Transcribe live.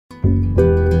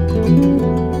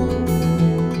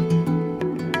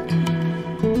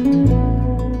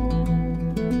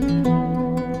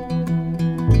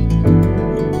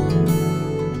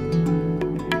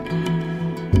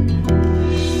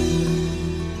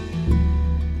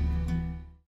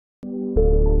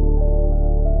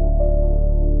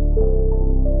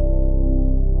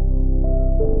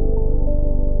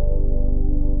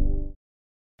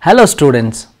Hello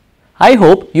students, I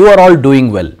hope you are all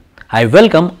doing well. I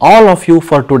welcome all of you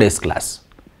for today's class.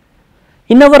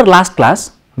 In our last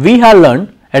class, we have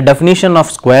learned a definition of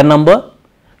square number,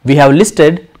 we have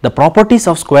listed the properties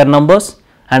of square numbers,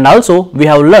 and also we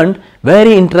have learned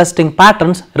very interesting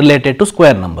patterns related to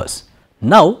square numbers.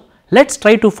 Now, let's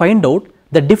try to find out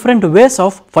the different ways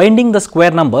of finding the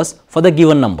square numbers for the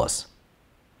given numbers.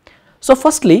 So,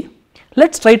 firstly,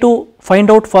 let's try to find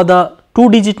out for the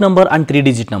 2-digit number and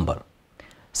 3-digit number.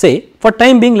 Say, for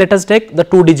time being, let us take the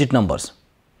 2-digit numbers.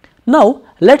 Now,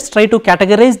 let's try to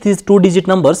categorize these 2-digit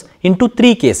numbers into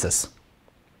 3 cases.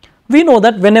 We know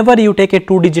that whenever you take a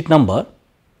 2-digit number,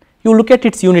 you look at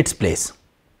its units place.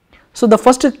 So, the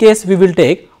first case we will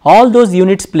take all those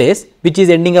units place which is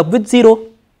ending up with 0,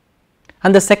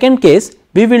 and the second case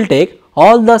we will take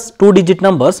all the 2-digit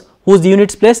numbers whose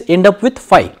units place end up with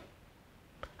 5,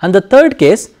 and the third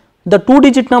case the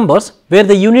 2-digit numbers where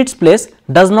the units place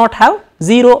does not have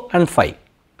 0 and 5,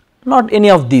 not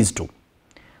any of these two.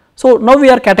 So, now we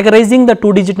are categorizing the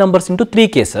 2-digit numbers into 3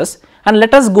 cases, and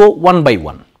let us go one by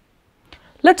one.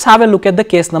 Let us have a look at the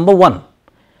case number 1.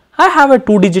 I have a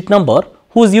 2-digit number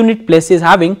whose unit place is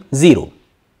having 0.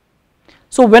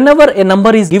 So, whenever a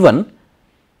number is given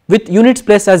with units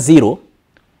place as 0,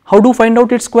 how do you find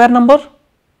out its square number?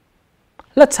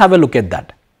 Let us have a look at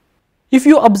that. If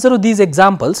you observe these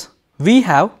examples, we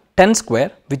have 10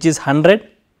 square which is 100,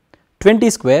 20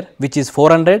 square which is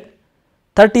 400,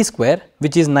 30 square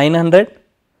which is 900.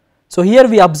 So, here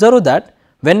we observe that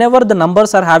whenever the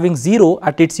numbers are having 0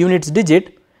 at its units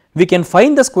digit, we can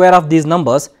find the square of these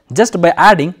numbers just by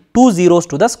adding 2 zeros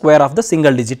to the square of the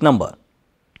single digit number.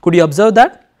 Could you observe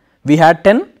that? We had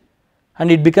 10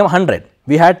 and it became 100,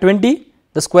 we had 20,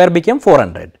 the square became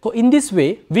 400. So, in this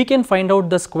way we can find out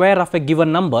the square of a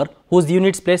given number whose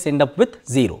units place end up with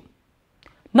 0.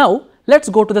 Now, let us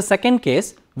go to the second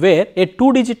case where a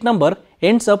 2-digit number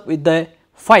ends up with the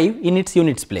 5 in its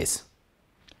units place.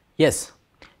 Yes,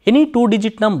 any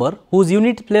 2-digit number whose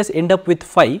unit place end up with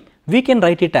 5, we can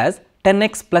write it as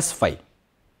 10x plus 5,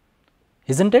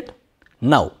 isn't it?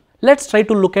 Now, let us try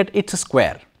to look at its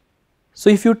square. So,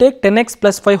 if you take 10x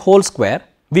plus 5 whole square,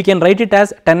 we can write it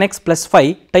as 10x plus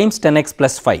 5 times 10x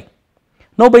plus 5.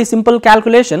 Now, by simple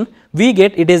calculation, we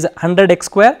get it is 100x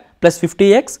square plus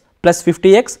 50x plus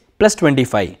 50x plus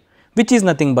 25, which is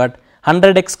nothing but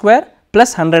 100x square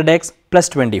plus 100x plus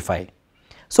 25.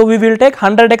 So, we will take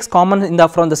 100x common in the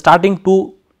from the starting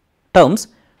two terms,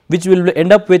 which will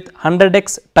end up with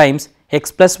 100x times x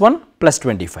plus 1 plus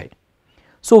 25.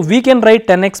 So, we can write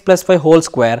 10x plus 5 whole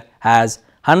square as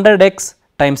 100x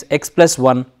times x plus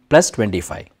 1 plus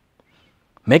 25.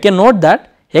 Make a note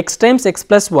that x times x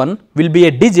plus 1 will be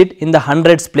a digit in the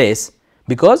hundreds place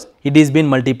because it is been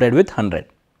multiplied with 100.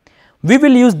 We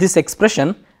will use this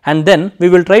expression and then we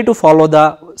will try to follow the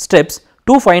steps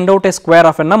to find out a square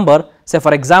of a number, say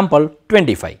for example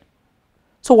 25.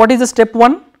 So, what is the step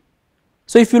 1?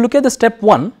 So, if you look at the step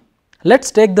 1, let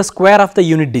us take the square of the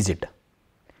unit digit.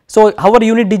 So, our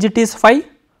unit digit is 5,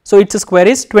 so its square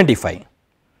is 25.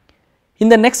 In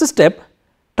the next step,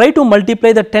 try to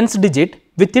multiply the tens digit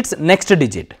with its next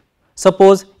digit.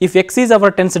 Suppose if x is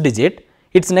our tens digit,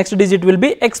 its next digit will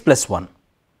be x plus 1.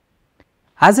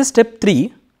 As a step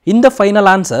 3, in the final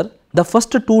answer, the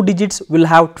first 2 digits will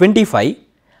have 25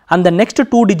 and the next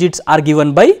 2 digits are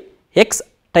given by x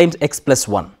times x plus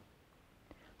 1.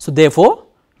 So, therefore,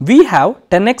 we have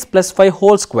 10x plus 5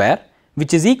 whole square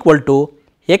which is equal to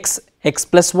x, x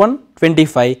plus 1,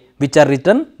 25 which are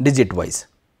written digit wise.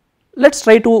 Let us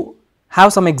try to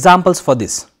have some examples for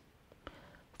this.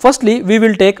 Firstly, we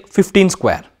will take 15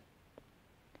 square.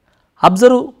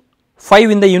 Observe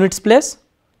 5 in the units place.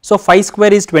 So, 5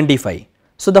 square is 25.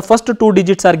 So, the first 2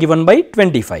 digits are given by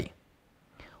 25.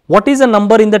 What is the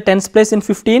number in the tens place in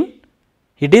 15?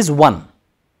 It is 1.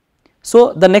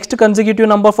 So, the next consecutive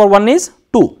number for 1 is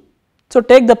 2. So,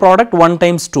 take the product 1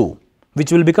 times 2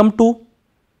 which will become 2.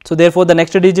 So, therefore, the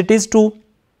next digit is 2.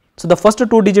 So, the first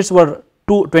 2 digits were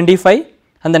 25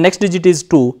 and the next digit is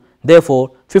 2,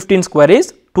 therefore, 15 square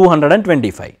is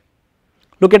 225.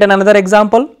 Look at another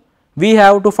example, we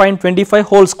have to find 25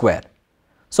 whole square.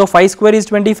 So, 5 square is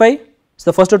 25,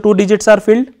 so the first 2 digits are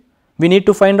filled, we need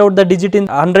to find out the digit in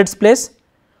hundreds place.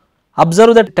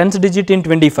 Observe the tens digit in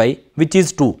 25 which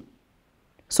is 2.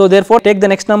 So, therefore, take the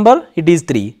next number, it is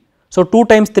 3. So, 2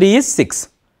 times 3 is 6.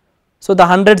 So, the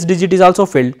hundreds digit is also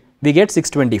filled, we get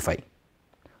 625.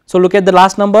 So, look at the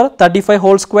last number 35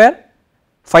 whole square,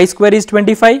 5 square is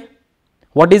 25,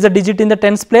 what is the digit in the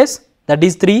tens place? That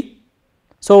is 3.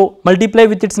 So, multiply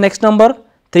with its next number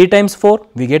 3 times 4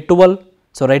 we get 12.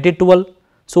 So, write it 12.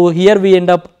 So here we end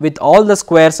up with all the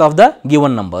squares of the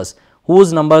given numbers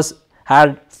whose numbers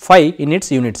had 5 in its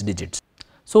units digits.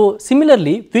 So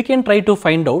similarly, we can try to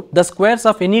find out the squares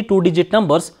of any 2-digit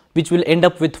numbers which will end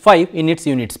up with 5 in its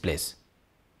units place.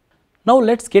 Now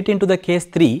let's get into the case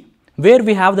 3 where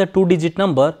we have the 2-digit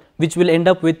number which will end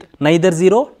up with neither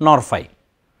 0 nor 5.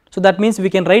 So that means we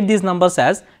can write these numbers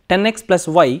as 10x plus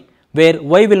y, where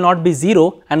y will not be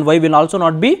 0 and y will also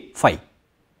not be 5.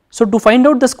 So to find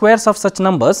out the squares of such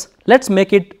numbers, let's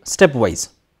make it stepwise.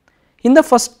 In the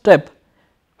first step,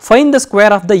 find the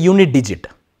square of the unit digit.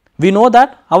 We know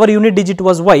that our unit digit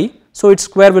was y, so its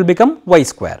square will become y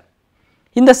square.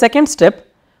 In the second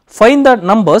step, find the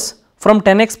numbers from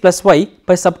 10x plus y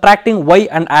by subtracting y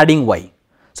and adding y.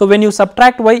 So when you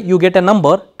subtract y, you get a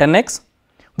number 10x.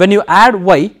 When you add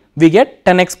y, we get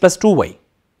 10x plus 2y.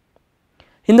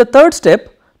 In the third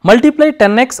step, multiply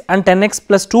 10x and 10x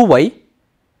plus 2y,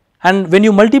 and when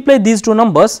you multiply these two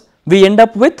numbers, we end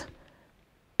up with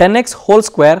 10x whole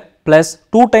square plus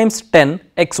 2 times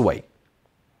 10xy.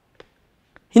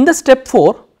 In the step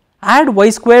 4, add y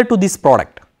square to this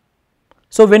product.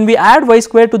 So when we add y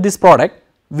square to this product,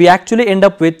 we actually end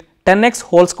up with 10x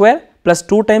whole square plus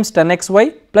 2 times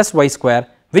 10xy plus y square,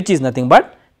 which is nothing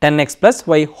but 10x plus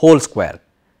y whole square.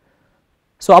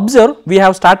 So observe, we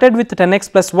have started with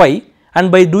 10x plus y,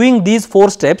 and by doing these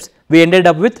 4 steps, we ended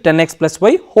up with 10x plus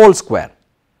y whole square.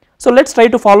 So let's try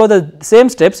to follow the same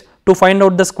steps to find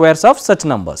out the squares of such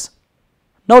numbers.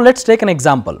 Now let's take an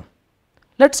example.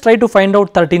 Let's try to find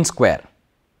out 13 square.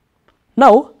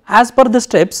 Now as per the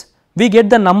steps, we get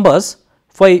the numbers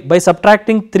by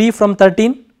subtracting 3 from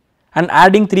 13 and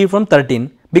adding 3 from 13,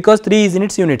 because 3 is in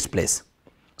its units place.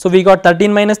 So we got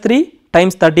 13 minus 3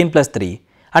 times 13 plus 3,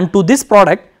 and to this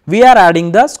product we are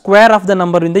adding the square of the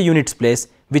number in the units place,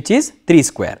 which is 3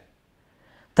 square.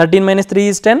 13 minus 3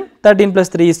 is 10, 13 plus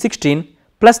 3 is 16,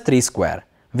 plus 3 square.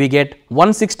 We get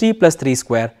 160 plus 3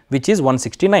 square, which is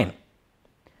 169.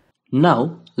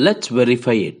 Now let's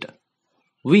verify it.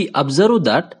 We observe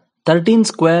that 13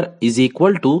 square is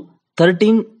equal to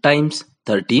 13 times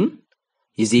 13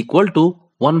 is equal to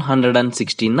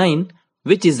 169,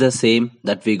 which is the same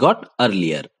that we got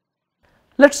earlier.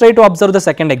 Let's try to observe the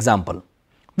second example.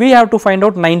 We have to find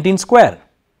out 19 square.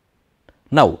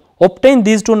 Now obtain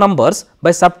these two numbers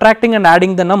by subtracting and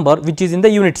adding the number which is in the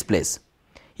units place.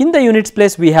 In the units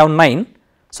place we have 9.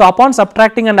 So upon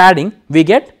subtracting and adding, we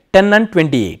get 10 and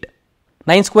 28.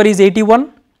 9 square is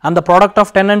 81 and the product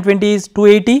of 10 and 20 is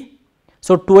 280.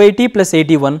 So 280 plus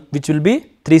 81, which will be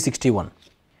 361.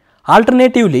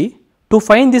 Alternatively, to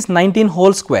find this 19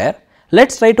 whole square,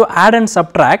 let's try to add and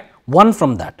subtract 1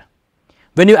 from that.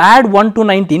 When you add 1 to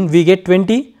 19, we get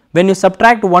 20. When you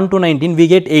subtract 1 to 19, we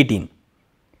get 18.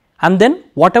 And then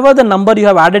whatever the number you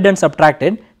have added and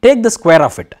subtracted, take the square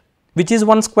of it, which is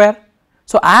 1 square.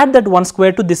 So add that 1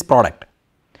 square to this product.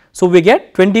 So we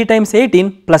get 20 times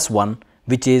 18 plus 1,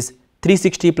 which is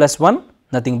 360 plus 1,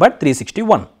 nothing but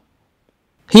 361.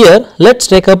 Here let's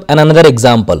take up another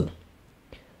example.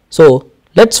 So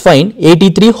let's find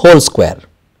 83 whole square.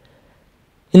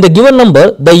 In the given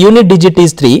number, the unit digit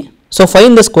is 3. So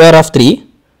find the square of 3.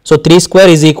 So 3 square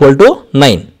is equal to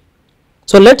 9.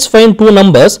 So let's find two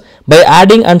numbers by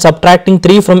adding and subtracting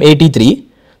 3 from 83.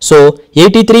 So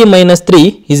 83 minus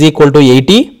 3 is equal to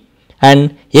 80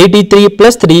 and 83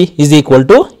 plus 3 is equal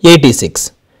to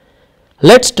 86.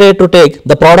 Let's try to take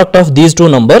the product of these two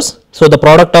numbers. So the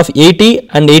product of 80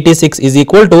 and 86 is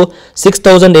equal to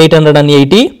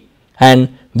 6880, and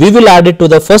we will add it to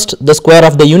the square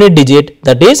of the unit digit,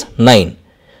 that is 9,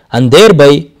 and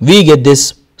thereby we get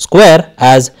this square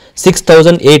as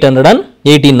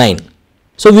 6889.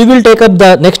 So we will take up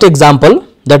the next example,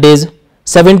 that is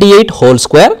 78 whole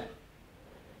square.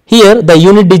 Here the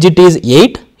unit digit is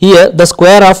 8. Here the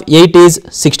square of 8 is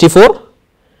 64.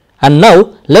 And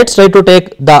now let's try to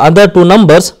take the other two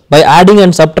numbers by adding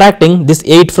and subtracting this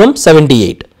 8 from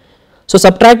 78. So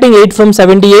subtracting 8 from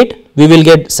 78, we will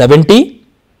get 70,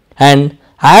 and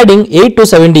adding 8 to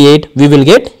 78, we will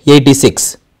get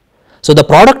 86. So the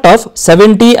product of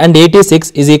 70 and 86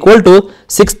 is equal to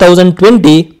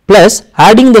 6020, plus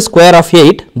adding the square of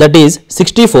 8, that is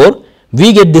 64,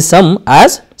 we get the sum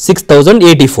as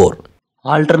 6084.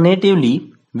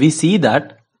 Alternatively, we see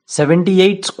that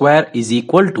 78 square is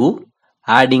equal to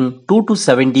adding 2 to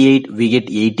 78, we get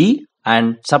 80,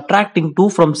 and subtracting 2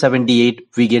 from 78,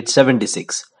 we get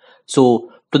 76.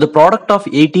 So to the product of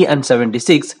 80 and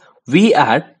 76, we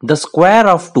add the square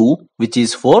of 2, which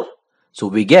is 4. So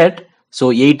we get,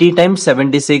 so 80 times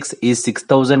 76 is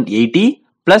 6080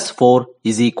 plus 4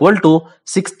 is equal to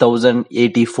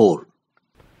 6084.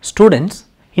 Students,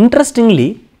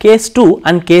 interestingly, case 2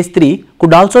 and case 3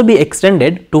 could also be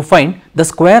extended to find the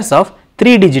squares of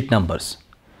 3-digit numbers.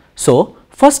 So,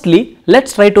 firstly,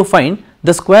 let's try to find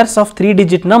the squares of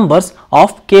 3-digit numbers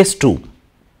of case 2.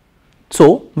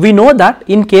 So, we know that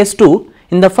in case 2,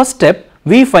 in the first step,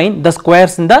 we find the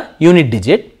squares in the unit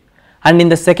digit, and in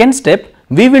the second step,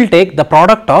 we will take the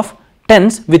product of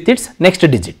tens with its next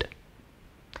digit.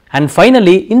 And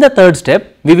finally, in the third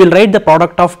step, we will write the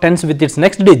product of tens with its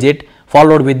next digit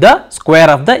followed with the square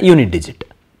of the unit digit.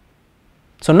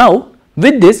 So, now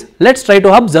with this, let us try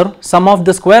to observe some of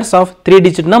the squares of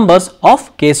 3-digit numbers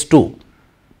of case 2.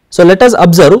 So, let us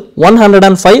observe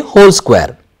 105 whole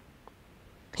square.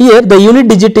 Here the unit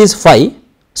digit is 5,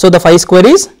 so the 5 square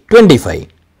is 25.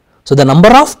 So, the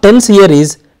number of tens here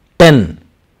is 10.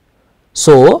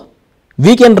 So,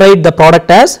 we can write the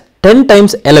product as 10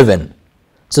 times 11.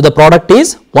 So, the product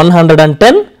is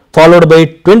 110 followed by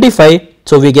 25.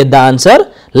 So, we get the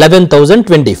answer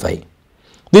 11,025.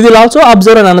 We will also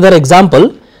observe another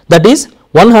example, that is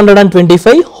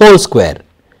 125 whole square.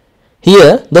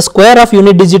 Here the square of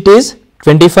unit digit is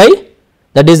 25,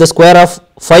 that is the square of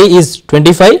 5 is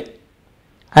 25,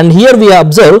 and here we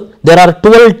observe there are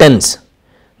 12 tens.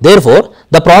 Therefore,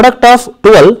 the product of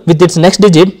 12 with its next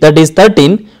digit, that is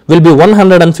 13, will be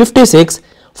 156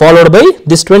 followed by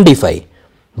this 25.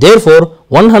 Therefore,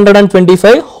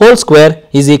 125 whole square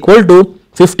is equal to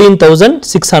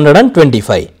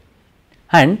 15,625.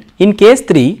 And in case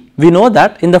 3, we know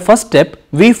that in the first step,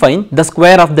 we find the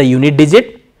square of the unit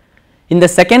digit. In the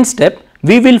second step,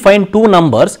 we will find two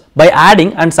numbers by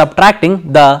adding and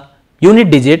subtracting the unit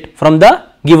digit from the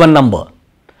given number.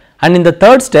 And in the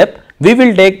third step, we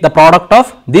will take the product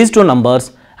of these two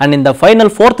numbers, and in the final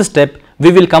fourth step,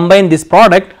 we will combine this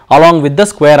product along with the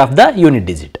square of the unit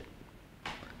digit.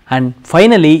 And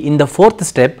finally, in the fourth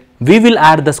step, we will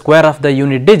add the square of the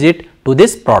unit digit to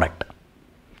this product.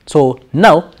 So,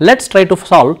 now let us try to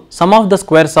solve some of the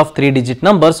squares of 3-digit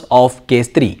numbers of case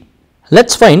 3. Let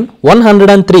us find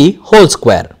 103 whole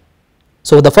square.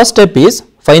 So, the first step is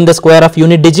find the square of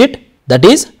unit digit, that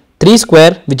is 3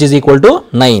 square, which is equal to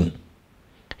 9.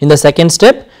 In the second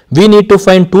step, we need to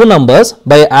find two numbers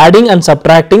by adding and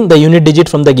subtracting the unit digit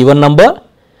from the given number.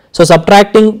 So,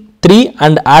 subtracting 3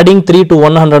 and adding 3 to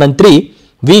 103,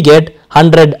 we get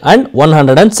 100 and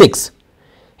 106.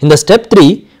 In the step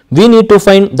 3, we need to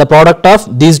find the product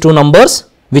of these two numbers,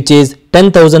 which is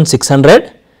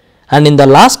 10,600, and in the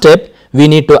last step, we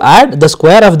need to add the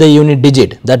square of the unit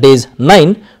digit, that is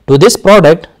 9, to this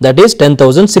product, that is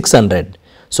 10,600.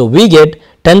 So, we get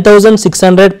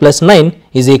 10,600 plus 9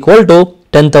 is equal to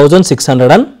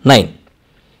 10,609.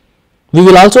 We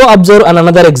will also observe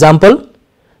another example,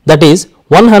 that is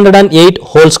 108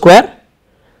 whole square.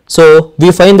 So,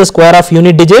 we find the square of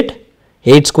unit digit,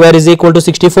 8 square is equal to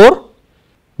 64.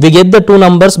 We get the two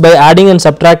numbers by adding and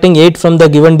subtracting 8 from the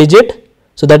given digit.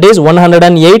 So, that is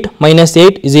 108 minus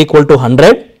 8 is equal to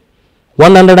 100.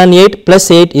 108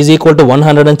 plus 8 is equal to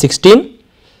 116.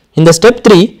 In the step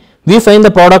 3, we find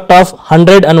the product of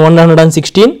 100 and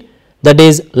 116, that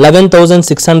is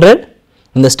 11,600.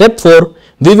 In the step 4,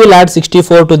 we will add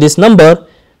 64 to this number,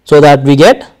 so that we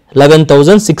get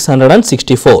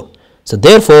 11,664. So,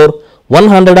 therefore,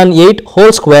 108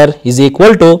 whole square is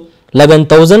equal to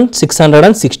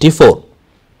 11,664.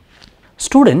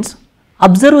 Students,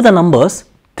 observe the numbers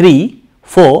 3,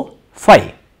 4,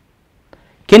 5.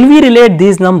 Can we relate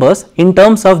these numbers in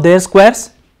terms of their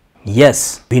squares?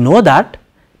 Yes, we know that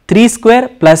 3 square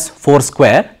plus 4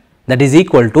 square, that is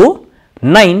equal to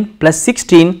 9 plus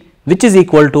 16, which is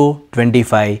equal to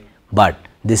 25, but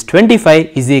this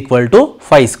 25 is equal to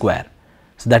 5 square.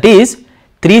 So, that is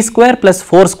 3 square plus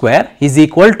 4 square is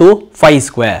equal to 5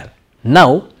 square.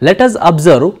 Now, let us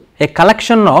observe a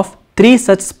collection of 3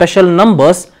 such special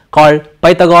numbers called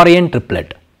Pythagorean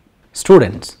triplet.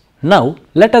 Students, now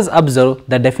let us observe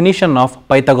the definition of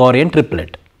Pythagorean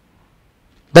triplet.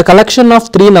 The collection of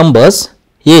 3 numbers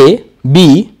A,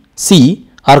 B, C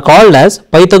are called as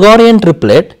Pythagorean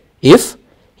triplet if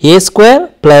A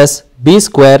square plus B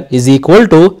square is equal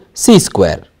to C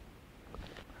square.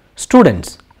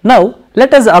 Students, now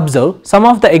let us observe some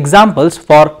of the examples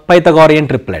for Pythagorean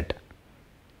triplet.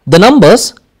 The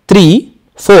numbers 3,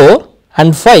 4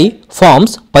 and 5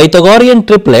 forms Pythagorean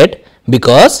triplet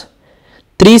because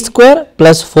 3 square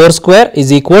plus 4 square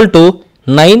is equal to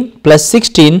 9 plus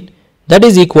 16, that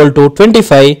is equal to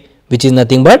 25, which is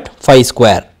nothing but 5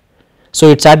 square. So,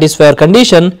 it satisfies our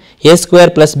condition A square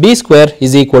plus B square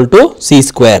is equal to C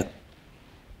square.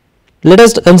 Let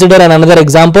us consider another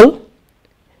example.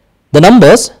 The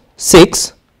numbers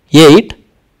 6, 8,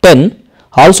 10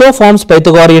 also forms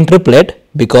Pythagorean triplet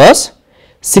because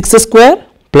 6 square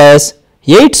plus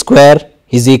 8 square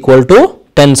is equal to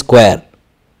 10 square.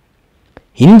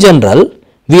 In general,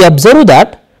 we observe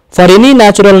that for any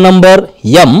natural number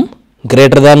m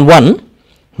greater than 1,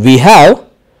 we have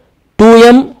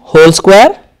 2m whole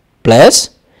square plus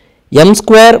m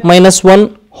square minus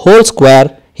 1 whole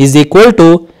square is equal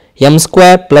to m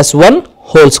square plus 1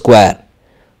 whole square.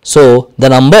 So, the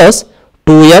numbers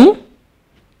 2m,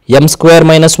 m square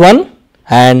minus 1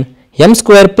 and m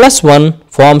square plus 1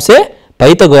 forms a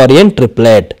Pythagorean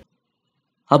triplet.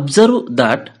 Observe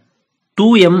that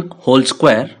 2m whole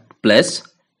square plus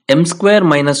m square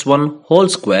minus 1 whole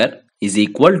square is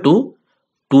equal to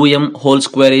 2m whole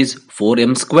square is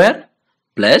 4m square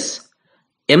plus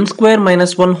m square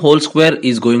minus 1 whole square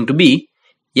is going to be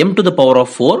m to the power of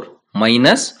 4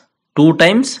 minus 2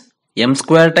 times m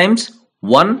square times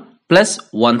 1 plus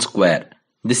 1 square.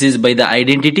 This is by the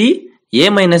identity a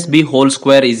minus b whole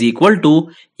square is equal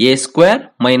to a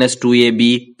square minus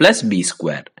 2ab plus b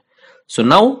square. So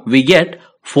now we get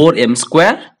 4m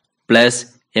square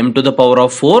plus m to the power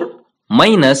of 4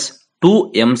 minus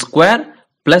 2m square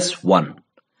plus 1.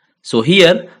 So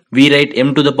here we write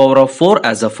m to the power of 4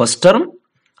 as a first term.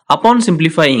 Upon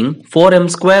simplifying 4m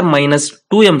square minus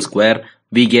 2m square,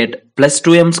 we get plus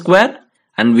 2m square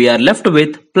and we are left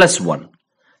with plus 1.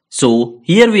 So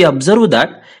here we observe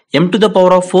that m to the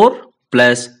power of 4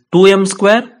 plus 2m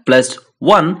square plus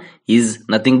 1 is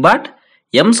nothing but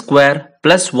m square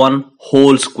plus 1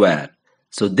 whole square.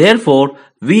 So therefore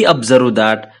we observe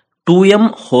that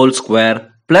 2m whole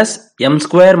square plus m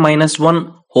square minus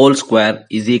 1 whole square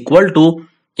is equal to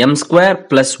m square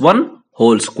plus 1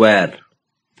 whole square.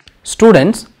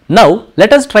 Students, now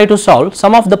let us try to solve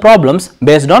some of the problems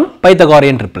based on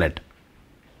Pythagorean triplet.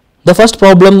 The first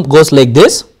problem goes like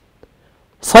this.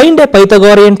 Find a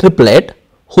Pythagorean triplet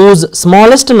whose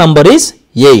smallest number is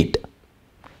 8.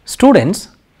 Students,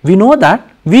 we know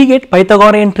that we get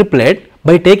Pythagorean triplet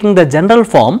by taking the general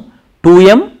form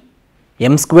 2m,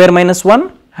 m square minus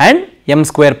 1 and m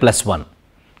square plus 1.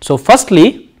 So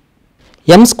firstly,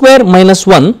 m square minus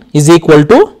 1 is equal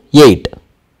to 8.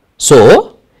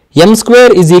 So m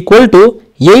square is equal to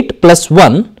 8 plus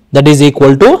 1, that is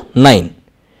equal to 9,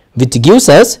 which gives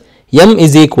us m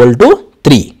is equal to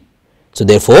 3. So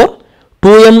therefore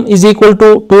 2m is equal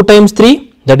to 2 times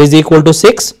 3, that is equal to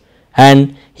 6,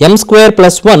 and m square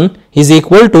plus 1 is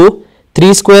equal to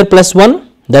 3 square plus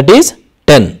 1, that is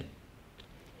 10.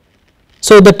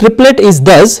 So the triplet is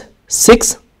thus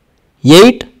 6,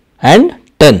 8 and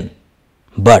 10,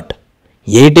 but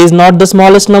 8 is not the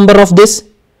smallest number of this.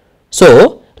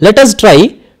 So let us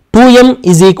try 2m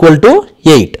is equal to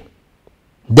 8,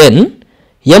 then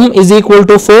m is equal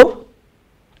to 4,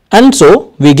 and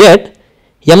so we get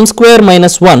m square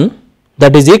minus 1,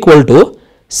 that is equal to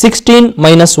 16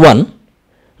 minus 1,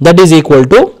 that is equal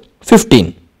to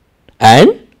 15,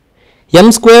 and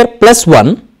m square plus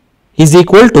 1 is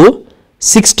equal to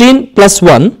 16 plus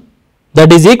 1,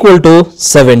 that is equal to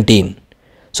 17.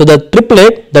 So the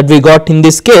triplet that we got in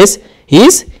this case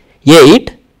is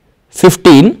 8,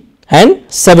 15 and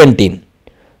 17.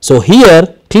 So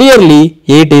here clearly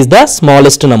 8 is the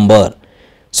smallest number.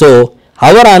 So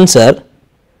our answer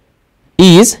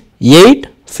is 8,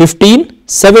 15,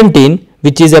 17,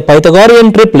 which is a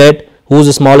Pythagorean triplet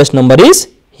whose smallest number is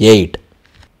 8.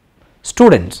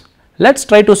 Students, let's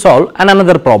try to solve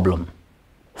another problem.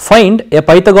 Find a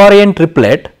Pythagorean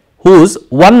triplet whose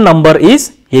one number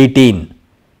is 18.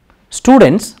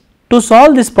 Students, to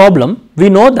solve this problem, we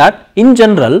know that in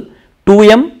general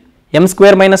 2m, m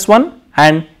square minus 1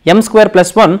 and m square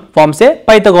plus 1 forms a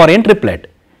Pythagorean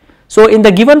triplet. So in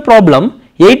the given problem,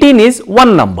 18 is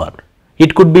one number.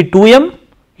 It could be 2m,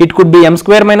 it could be m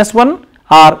square minus 1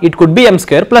 or it could be m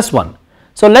square plus 1.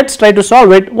 So let's try to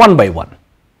solve it one by one.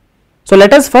 So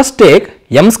let us first take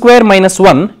m square minus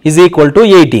 1 is equal to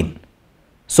 18.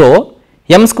 So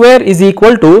m square is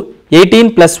equal to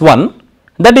 18 plus 1,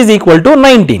 that is equal to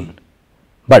 19.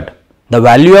 But the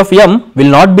value of m will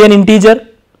not be an integer.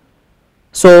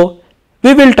 So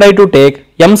we will try to take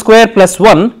m square plus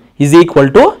 1 is equal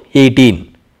to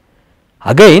 18.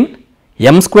 Again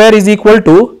m square is equal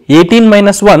to 18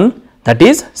 minus 1, that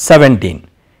is 17.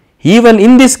 Even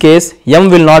in this case m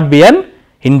will not be an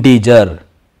integer.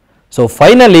 So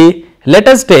finally let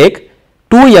us take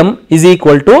 2m is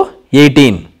equal to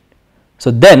 18. So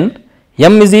then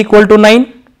m is equal to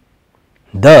 9.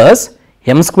 Thus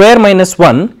m square minus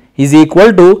 1 is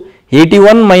equal to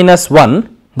 81 minus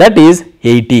 1, that is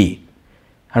 80.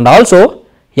 And also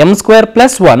m square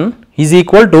plus 1 is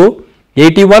equal to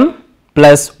 81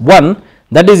 plus 1,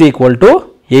 that is equal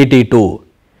to 82.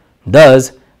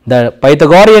 Thus the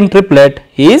Pythagorean triplet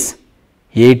is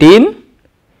 18,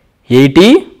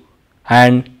 80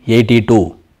 and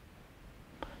 82.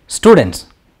 Students,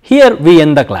 here we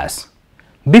end the class.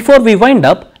 Before we wind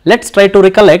up, let's try to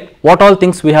recollect what all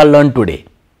things we have learned today.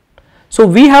 So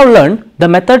we have learned the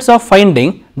methods of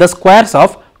finding the squares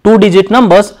of 2-digit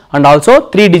numbers and also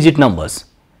 3-digit numbers.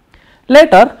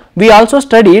 Later, we also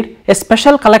studied a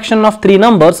special collection of 3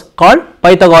 numbers called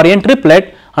Pythagorean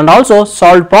triplet and also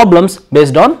solved problems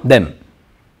based on them.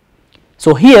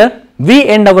 So here we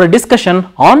end our discussion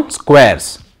on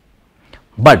squares.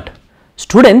 But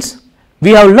students,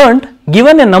 we have learnt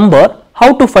given a number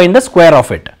how to find the square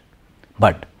of it.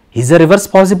 But is the reverse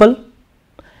possible?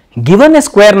 Given a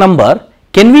square number,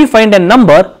 can we find a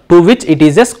number to which it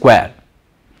is a square?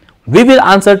 We will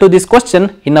answer to this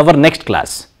question in our next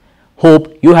class.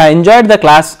 Hope you have enjoyed the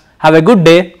class. Have a good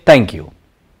day. Thank you.